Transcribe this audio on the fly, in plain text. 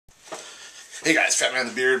Hey guys, Fat Man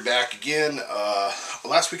the Beard back again.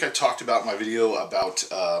 Last week I talked about my video about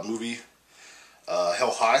movie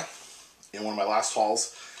Hell High in one of my last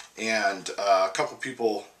hauls, and a couple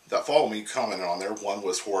people that follow me commented on there. One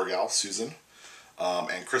was Horror Gal Susan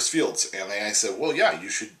and Chris Fields, and they said, "Well, yeah, you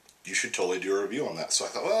should totally do a review on that." So I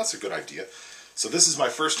thought, well, that's a good idea. So this is my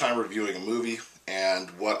first time reviewing a movie,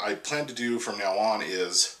 and what I plan to do from now on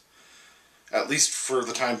is, at least for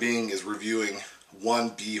the time being, is reviewing one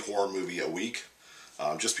B horror movie a week,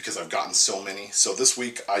 just because I've gotten so many. So this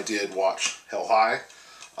week I did watch Hell High.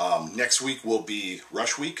 Next week will be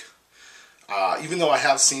Rush Week. Even though I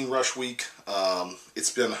have seen Rush Week, it's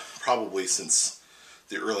been probably since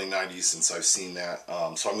the early 90s since I've seen that.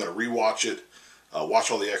 So I'm going to rewatch it,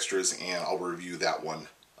 watch all the extras, and I'll review that one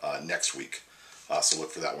next week. So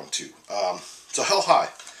look for that one too. So Hell High.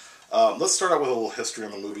 Let's start out with a little history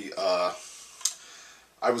on the movie.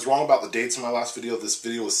 I was wrong about the dates in my last video. This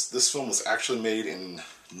film was actually made in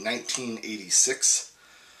 1986,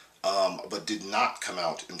 but did not come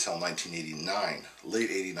out until 1989,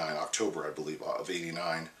 late 89, October, I believe, of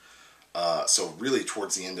 89. So really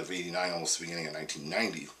towards the end of 89, almost the beginning of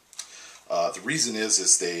 1990. The reason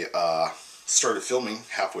is they started filming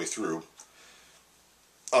halfway through,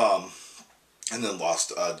 and then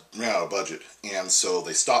ran out of budget, and so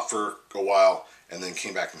they stopped for a while and then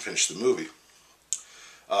came back and finished the movie.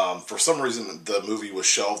 For some reason, the movie was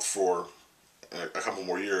shelved for a couple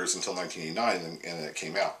more years until 1989, and then it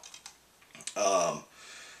came out.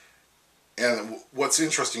 And what's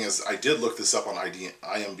interesting is I did look this up on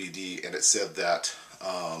IMDb, and it said that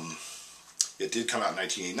it did come out in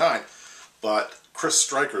 1989, but Chris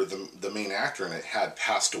Stryker, the main actor in it, had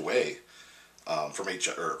passed away from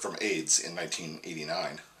AIDS in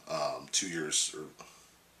 1989, 2 years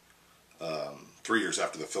or 3 years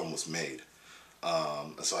after the film was made.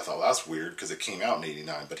 So I thought, well, that's weird because it came out in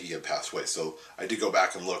 89, but he had passed away. So I did go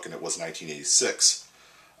back and look, and it was 1986.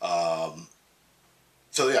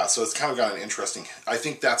 So yeah, so it's kind of got an interesting. I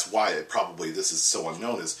think that's why this is so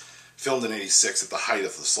unknown. Is filmed in '86 at the height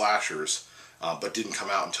of the slashers, but didn't come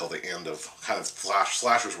out until the end of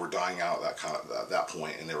slashers were dying out at that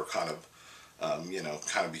point, and they were kind of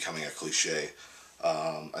becoming a cliche.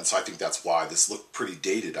 And so I think that's why this looked pretty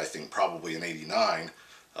dated. I think probably in '89.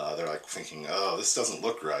 They're like thinking, oh, this doesn't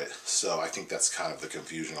look right. So I think that's kind of the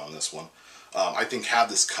confusion on this one. I think had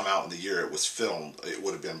this come out in the year it was filmed, it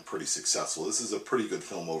would have been pretty successful. This is a pretty good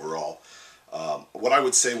film overall. What I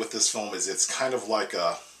would say with this film is it's kind of like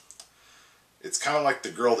The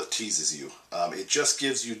Girl That Teases You. It just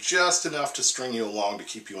gives you just enough to string you along to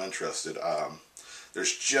keep you interested.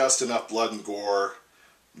 There's just enough blood and gore,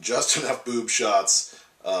 just enough boob shots,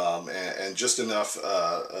 and just enough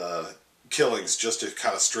killings just to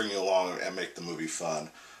kind of string you along and make the movie fun.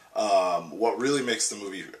 What really makes the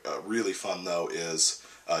movie really fun, though, is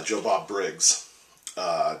Joe Bob Briggs.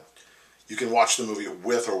 You can watch the movie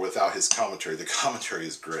with or without his commentary. The commentary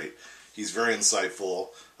is great. He's very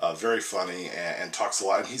insightful, very funny, and talks a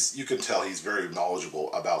lot. And you can tell he's very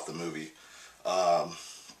knowledgeable about the movie.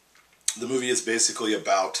 The movie is basically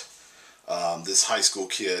about this high school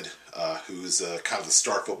kid who's kind of the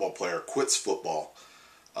star football player, quits football,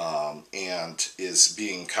 and is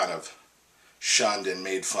being kind of shunned and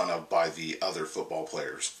made fun of by the other football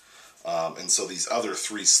players. And so these other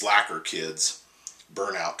three slacker kids,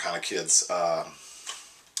 burnout kind of kids,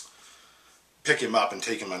 pick him up and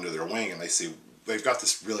take him under their wing, and they say they've got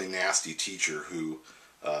this really nasty teacher who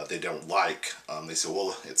they don't like. They say,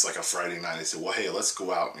 well, it's like a Friday night. They say, well, hey, let's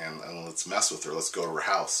go out and let's mess with her. Let's go to her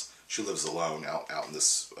house. She lives alone out in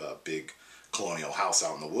this big colonial house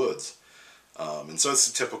out in the woods. And so it's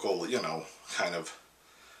a typical, kind of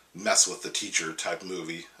mess with the teacher type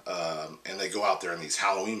movie. And they go out there in these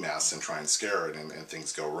Halloween masks and try and scare it, and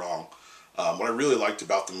things go wrong. What I really liked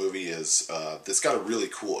about the movie is it's got a really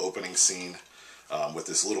cool opening scene with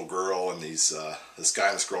this little girl and this guy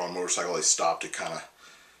and this girl on a motorcycle. They stop to kind of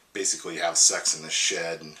basically have sex in this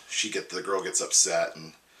shed, and the girl gets upset,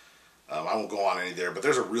 and I won't go on any there, but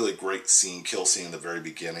there's a really great kill scene in the very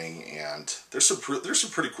beginning, and there's some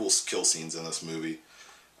pretty cool kill scenes in this movie.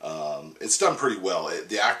 It's done pretty well.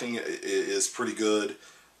 The acting is pretty good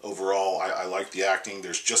overall. I like the acting.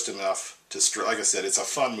 There's just enough to, like I said, it's a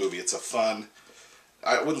fun movie. It's a fun.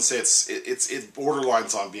 I wouldn't say it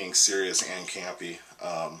borderlines on being serious and campy,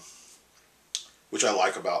 which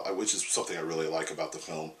is something I really like about the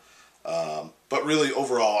film. But really,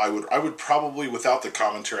 overall, I would probably, without the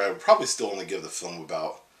commentary, I would probably still only give the film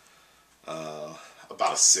about a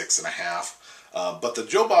 6.5. But the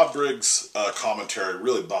Joe Bob Briggs commentary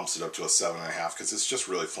really bumps it up to a 7.5 because it's just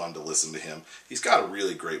really fun to listen to him. He's got a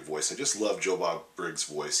really great voice. I just love Joe Bob Briggs'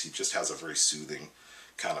 voice. He just has a very soothing,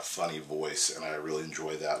 kind of funny voice, and I really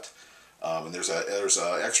enjoy that. And there's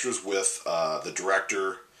extras with the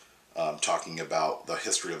director talking about the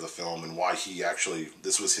history of the film and why he actually,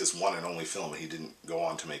 this was his one and only film. He didn't go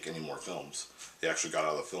on to make any more films. He actually got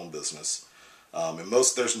out of the film business. And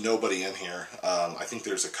there's nobody in here. I think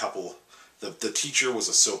there's a couple. The teacher was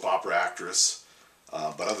a soap opera actress,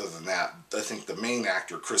 but other than that, I think the main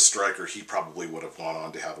actor, Chris Stryker, he probably would have gone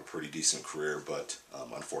on to have a pretty decent career, but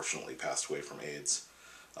unfortunately passed away from AIDS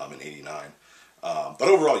in '89. But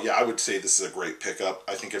overall, yeah, I would say this is a great pickup.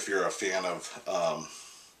 I think if you're a fan of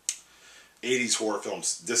 80s horror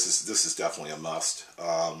films, this is definitely a must.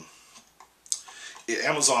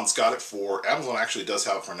 Amazon's got it for, Amazon actually does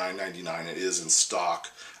have it for $9.99. It is in stock.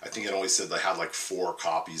 I think it only said they had like 4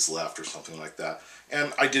 copies left or something like that.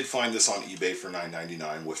 And I did find this on eBay for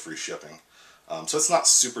 $9.99 with free shipping. So it's not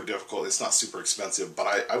super difficult, it's not super expensive,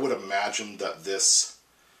 but I would imagine that this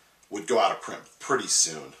would go out of print pretty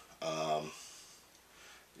soon.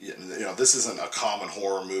 You know, this isn't a common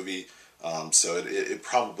horror movie, so it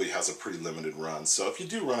probably has a pretty limited run. So if you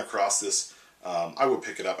do run across this, I would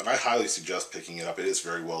pick it up, and I highly suggest picking it up. It is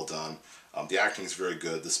very well done. The acting is very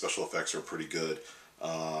good. The special effects are pretty good.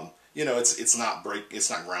 You know, it's not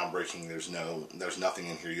groundbreaking. There's nothing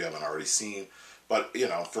in here you haven't already seen. But you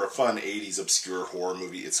know, for a fun '80s obscure horror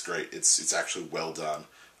movie, it's great. It's actually well done,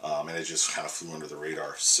 and it just kind of flew under the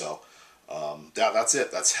radar. So yeah, that's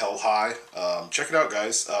it. That's Hell High. Check it out,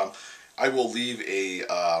 guys. I will leave a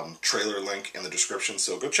trailer link in the description,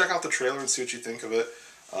 so go check out the trailer and see what you think of it.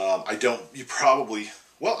 Well,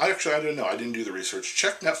 actually, I don't know. I didn't do the research.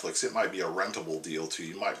 Check Netflix. It might be a rentable deal, too.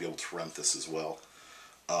 You might be able to rent this as well.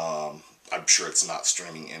 I'm sure it's not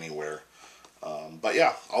streaming anywhere. But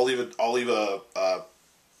yeah, I'll leave a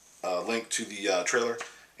link to the trailer.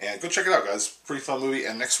 And go check it out, guys. Pretty fun movie.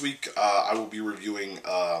 And next week, I will be reviewing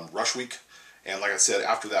Rush Week. And like I said,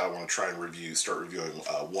 after that, I want to try and start reviewing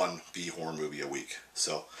one B horror movie a week.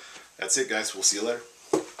 So that's it, guys. We'll see you later.